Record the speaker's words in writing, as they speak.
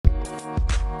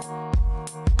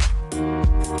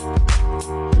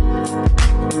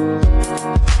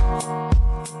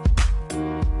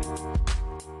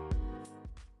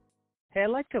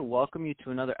to welcome you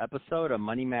to another episode of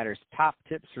Money Matters Top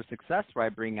Tips for Success, where I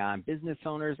bring on business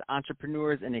owners,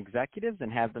 entrepreneurs, and executives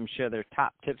and have them share their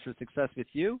top tips for success with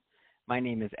you. My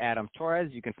name is Adam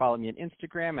Torres. You can follow me on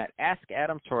Instagram at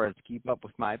AskAdamTorres to keep up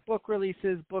with my book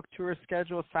releases, book tour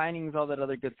schedule, signings, all that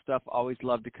other good stuff. Always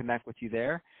love to connect with you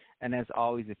there. And as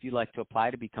always, if you'd like to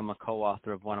apply to become a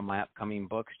co-author of one of my upcoming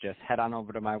books, just head on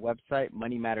over to my website,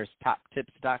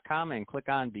 moneymatterstoptips.com, and click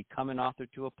on Become an Author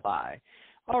to apply.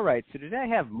 All right, so today I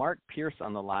have Mark Pierce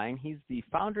on the line. He's the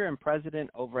founder and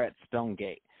president over at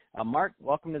Stonegate. Mark,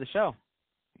 welcome to the show.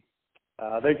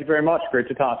 Thank you very much. Great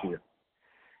to talk to you.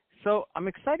 So I'm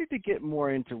excited to get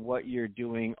more into what you're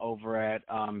doing over at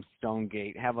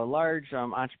Stonegate. Have a large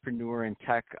entrepreneur and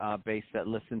tech base that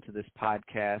listen to this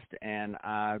podcast, and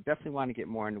I definitely want to get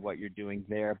more into what you're doing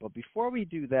there. But before we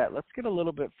do that, let's get a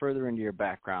little bit further into your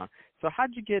background. So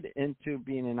how'd you get into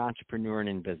being an entrepreneur and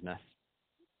in business?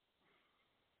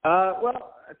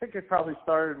 Well, I think it probably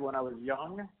started when I was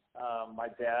young. My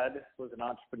dad was an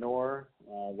entrepreneur.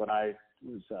 When I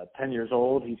was 10 years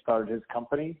old, he started his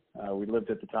company. We lived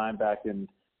at the time back in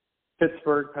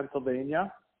Pittsburgh,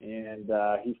 Pennsylvania, and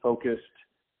he focused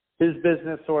his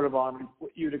business sort of on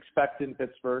what you'd expect in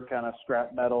Pittsburgh, kind of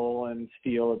scrap metal and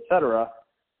steel, et cetera.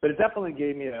 But it definitely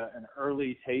gave me an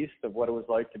early taste of what it was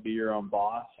like to be your own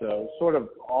boss. So sort of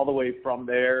all the way from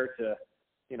there to,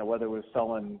 whether it was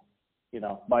selling,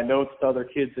 my notes to other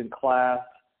kids in class,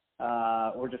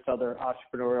 or just other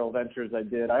entrepreneurial ventures I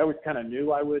did. I always kind of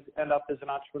knew I would end up as an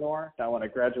entrepreneur. Now, when I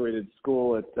graduated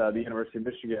school at the University of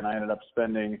Michigan, I ended up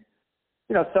spending,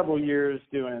 several years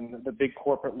doing the big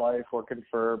corporate life, working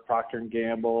for Procter &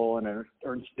 Gamble and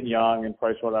Ernst & Young and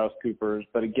PricewaterhouseCoopers.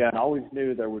 But again, I always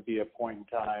knew there would be a point in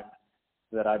time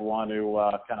that I'd want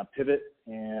to kind of pivot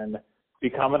and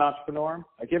become an entrepreneur.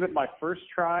 I gave it my first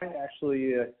try,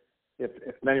 actually,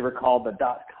 if many recall, the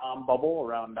dot-com bubble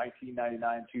around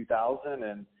 1999, 2000,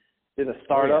 and did a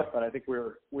startup. But I think we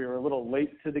were a little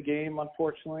late to the game,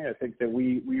 unfortunately. I think that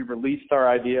we released our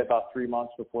idea about 3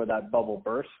 months before that bubble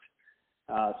burst.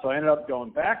 So I ended up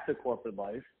going back to corporate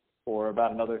life for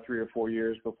about another 3 or 4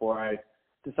 years before I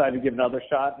decided to give another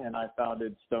shot, and I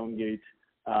founded Stonegate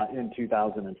in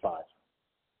 2005.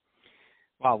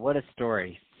 Wow, what a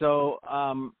story. So,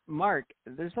 Mark,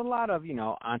 there's a lot of,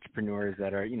 entrepreneurs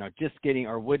that are, just getting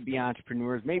or would-be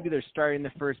entrepreneurs. Maybe they're starting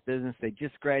their first business. They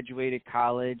just graduated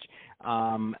college.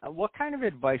 What kind of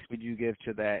advice would you give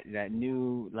to that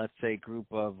new, let's say,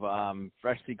 group of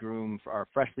freshly groomed or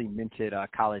freshly minted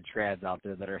college grads out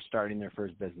there that are starting their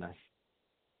first business?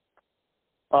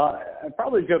 I'd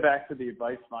probably go back to the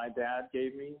advice my dad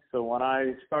gave me. So when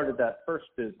I started that first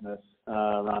business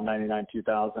around 99,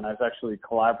 2000, I was actually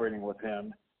collaborating with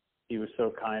him. He was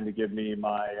so kind to give me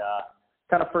my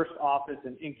kind of first office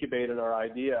and incubated our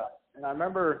idea. And I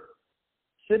remember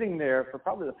sitting there for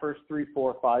probably the first 3,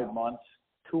 4, 5 months,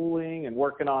 tooling and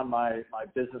working on my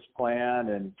business plan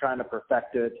and trying to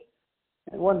perfect it.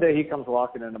 And one day he comes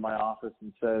walking into my office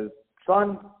and says,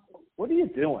 "Son, what are you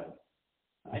doing?"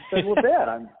 I said, "Well, Dad,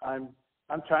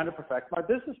 I'm trying to perfect my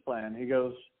business plan." He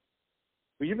goes,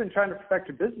 "Well, you've been trying to perfect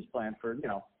your business plan for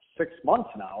 6 months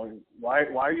now. Why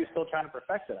are you still trying to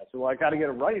perfect it?" I said, "Well, I got to get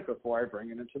it right before I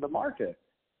bring it into the market."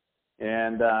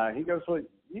 And he goes, "Well,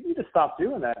 you need to stop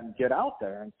doing that and get out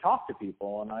there and talk to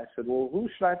people." And I said, "Well, who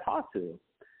should I talk to?"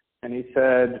 And he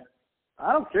said,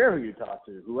 "I don't care who you talk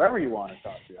to, whoever you want to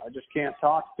talk to. I just can't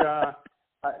talk.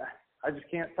 I just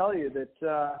can't tell you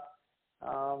that."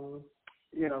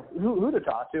 Who to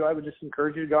talk to. I would just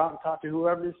encourage you to go out and talk to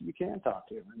whoever it is you can talk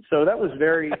to. And so that was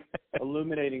very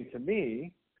illuminating to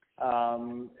me.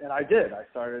 And I did. I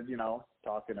started,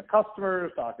 talking to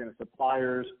customers, talking to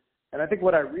suppliers. And I think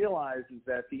what I realized is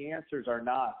that the answers are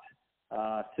not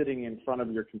sitting in front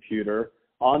of your computer,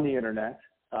 on the internet,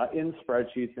 in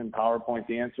spreadsheets and PowerPoint.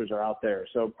 The answers are out there.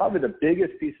 So probably the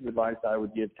biggest piece of advice I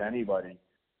would give to anybody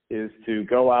is to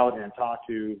go out and talk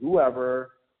to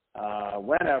whoever,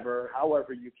 whenever,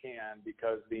 however you can,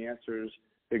 because the answers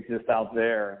exist out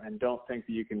there, and don't think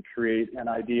that you can create an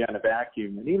idea in a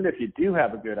vacuum. And even if you do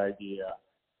have a good idea,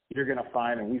 you're going to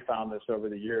find, and we found this over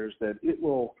the years, that it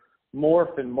will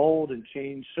morph and mold and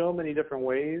change so many different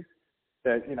ways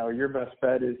that, your best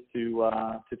bet is to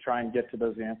try and get to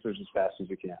those answers as fast as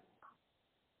you can.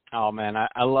 Oh man,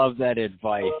 I love that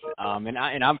advice. And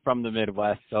I'm from the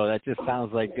Midwest, so that just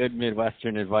sounds like good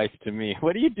Midwestern advice to me.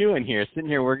 What are you doing here? Sitting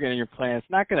here working on your plan. It's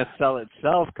not going to sell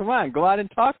itself. Come on, go out and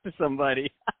talk to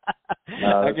somebody.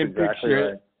 No, I can exactly picture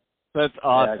right. it. That's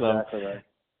awesome. Yeah, exactly right.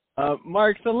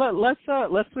 Mark, so let's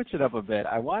switch it up a bit.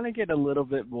 I want to get a little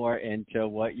bit more into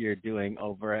what you're doing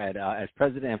over at as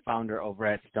president and founder over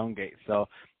at Stonegate. So,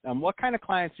 what kind of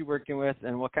clients you working with,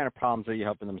 and what kind of problems are you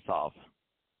helping them solve?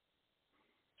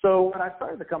 So when I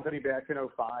started the company back in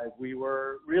 '05, we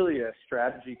were really a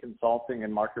strategy consulting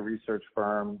and market research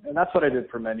firm, and that's what I did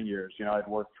for many years. I'd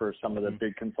worked for some of the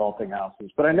big consulting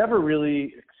houses, but I never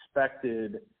really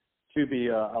expected to be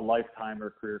a lifetime or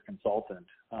career consultant.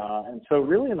 And so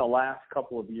really in the last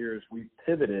couple of years, we've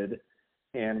pivoted,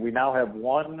 and we now have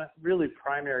one really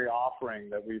primary offering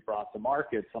that we brought to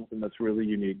market, something that's really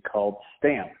unique called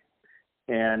Stamp.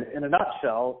 And in a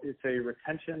nutshell, it's a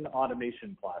retention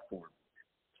automation platform.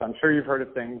 So I'm sure you've heard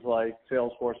of things like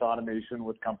Salesforce automation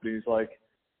with companies like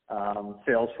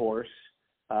Salesforce,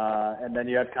 and then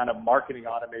you had kind of marketing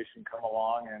automation come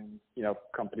along, and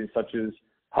companies such as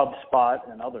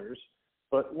HubSpot and others.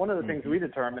 But one of the things we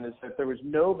determined is that there was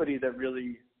nobody that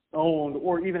really owned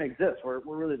or even exists. We're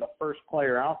really the first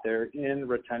player out there in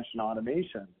retention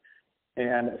automation,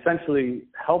 and essentially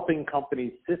helping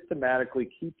companies systematically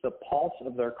keep the pulse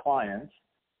of their clients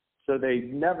so they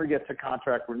never get to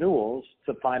contract renewals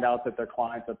to find out that their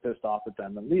clients are pissed off at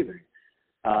them and leaving.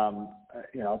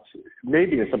 It's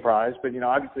maybe a surprise, but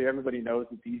obviously everybody knows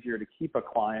it's easier to keep a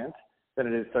client than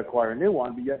it is to acquire a new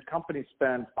one, but yet companies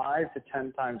spend 5 to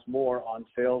 10 times more on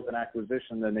sales and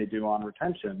acquisition than they do on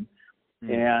retention.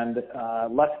 And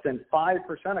less than 5%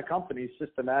 of companies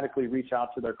systematically reach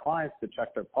out to their clients to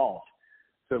check their pulse.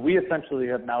 So we essentially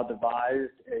have now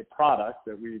devised a product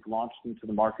that we've launched into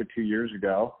the market 2 years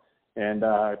ago, and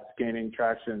it's gaining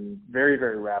traction very,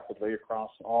 very rapidly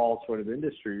across all sort of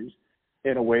industries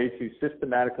in a way to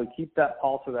systematically keep that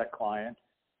pulse of that client,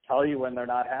 tell you when they're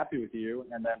not happy with you,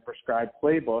 and then prescribe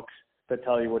playbooks that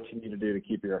tell you what you need to do to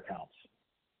keep your accounts.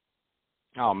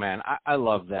 Oh man, I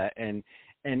love that, and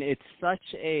it's such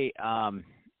a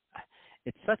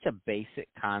basic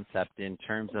concept in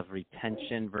terms of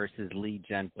retention versus lead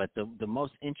gen. But the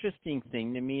most interesting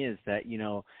thing to me is that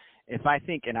if I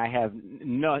think, and I have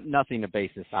nothing to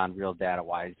base this on real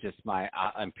data-wise, just my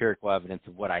empirical evidence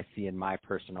of what I see in my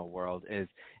personal world is,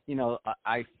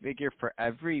 I figure for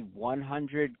every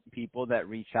 100 people that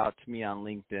reach out to me on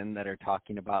LinkedIn that are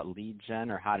talking about lead gen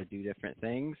or how to do different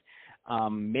things,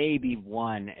 maybe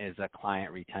one is a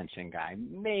client retention guy,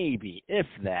 maybe, if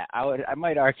that. I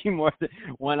might argue more than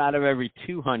one out of every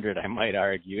 200. I might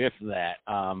argue, if that.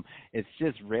 It's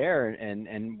just rare,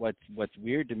 and what's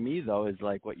weird to me though is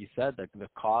like what you said, the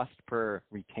cost per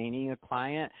retaining a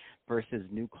client versus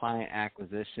new client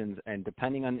acquisitions, and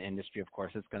depending on the industry, of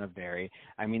course, it's going to vary.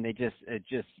 I mean,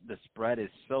 the spread is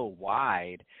so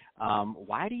wide.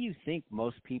 Why do you think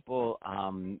most people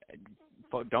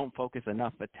don't focus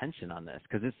enough attention on this?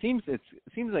 Because it seems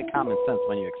like common sense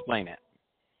when you explain it.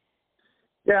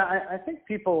 Yeah, I think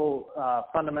people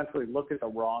fundamentally look at the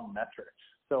wrong metrics.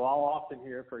 So I'll often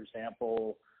hear, for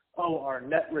example, our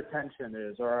net retention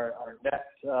is, or our net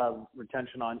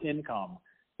retention on income.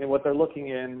 And what they're looking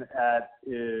in at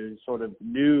is sort of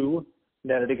new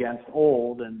netted against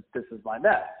old, and this is my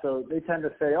net. So they tend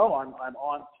to say, I'm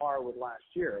on par with last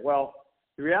year. Well,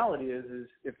 the reality is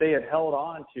if they had held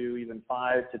on to even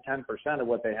 5 to 10% of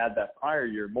what they had that prior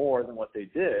year more than what they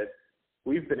did,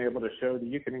 we've been able to show that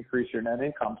you can increase your net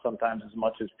income sometimes as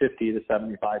much as 50 to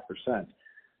 75%.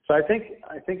 So I think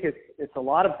it's a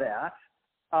lot of that.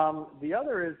 The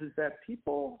other is that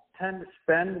people tend to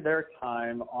spend their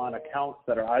time on accounts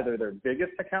that are either their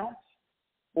biggest accounts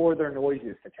or their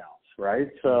noisiest accounts, right?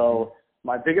 So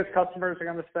my biggest customers are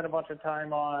going to spend a bunch of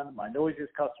time on. My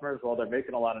noisiest customers, well, they're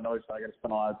making a lot of noise, so I got to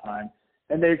spend a lot of time.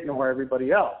 And they ignore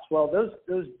everybody else. Well,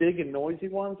 those big and noisy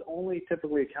ones only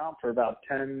typically account for about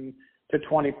 10 to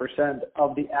 20%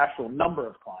 of the actual number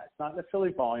of clients, not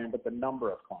necessarily volume, but the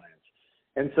number of clients.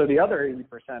 And so the other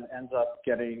 80% ends up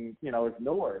getting,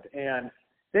 ignored. And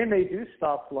they may do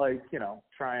stuff like,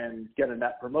 try and get a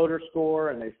net promoter score,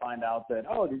 and they find out that,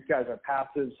 these guys are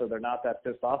passive, so they're not that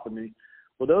pissed off at me.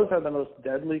 Well, those are the most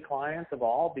deadly clients of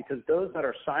all, because those that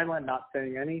are silent, not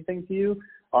saying anything to you,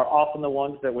 are often the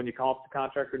ones that when you call up the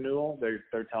contract renewal,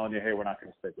 they're telling you, hey, we're not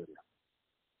going to stick with you.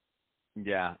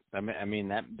 Yeah, I mean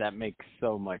that makes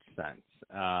so much sense,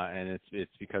 and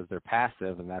it's because they're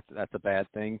passive, and that's a bad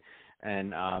thing,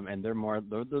 and they're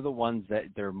the ones that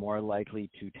they're more likely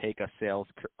to take a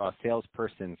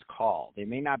salesperson's call. They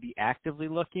may not be actively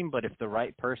looking, but if the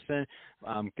right person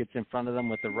gets in front of them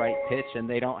with the right pitch, and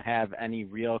they don't have any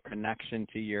real connection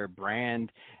to your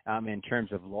brand in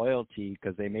terms of loyalty,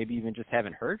 because they maybe even just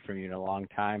haven't heard from you in a long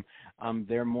time,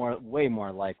 they're way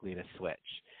more likely to switch.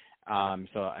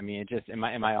 So I mean,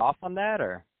 am I off on that,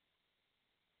 or?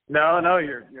 No,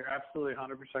 you're absolutely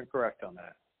 100% correct on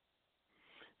that.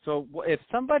 So if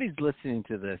somebody's listening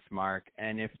to this, Mark,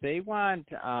 and if they want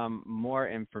more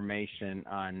information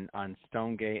on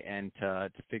Stonegate and to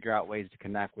figure out ways to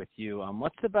connect with you,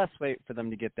 what's the best way for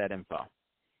them to get that info?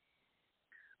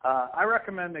 I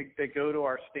recommend they go to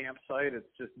our stamp site. It's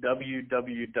just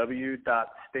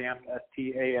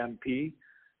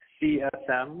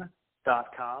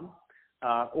www.stampcsm.com.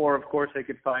 Or, of course, they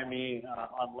could find me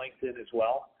on LinkedIn as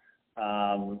well.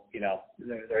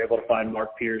 They're able to find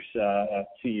Mark Pierce,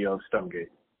 CEO of Stonegate.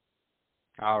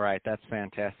 All right, that's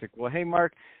fantastic. Well, hey,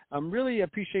 Mark, really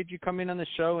appreciate you coming on the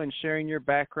show and sharing your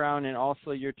background and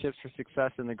also your tips for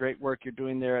success and the great work you're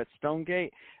doing there at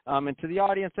Stonegate. And to the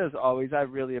audience, as always, I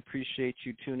really appreciate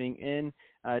you tuning in.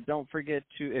 Don't forget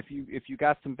to, if you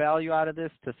got some value out of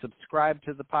this, to subscribe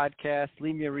to the podcast,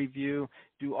 leave me a review,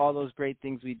 do all those great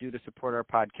things we do to support our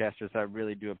podcasters. I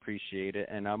really do appreciate it.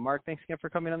 And Mark, thanks again for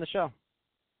coming on the show.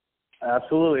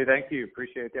 Absolutely. Thank you.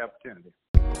 Appreciate the opportunity.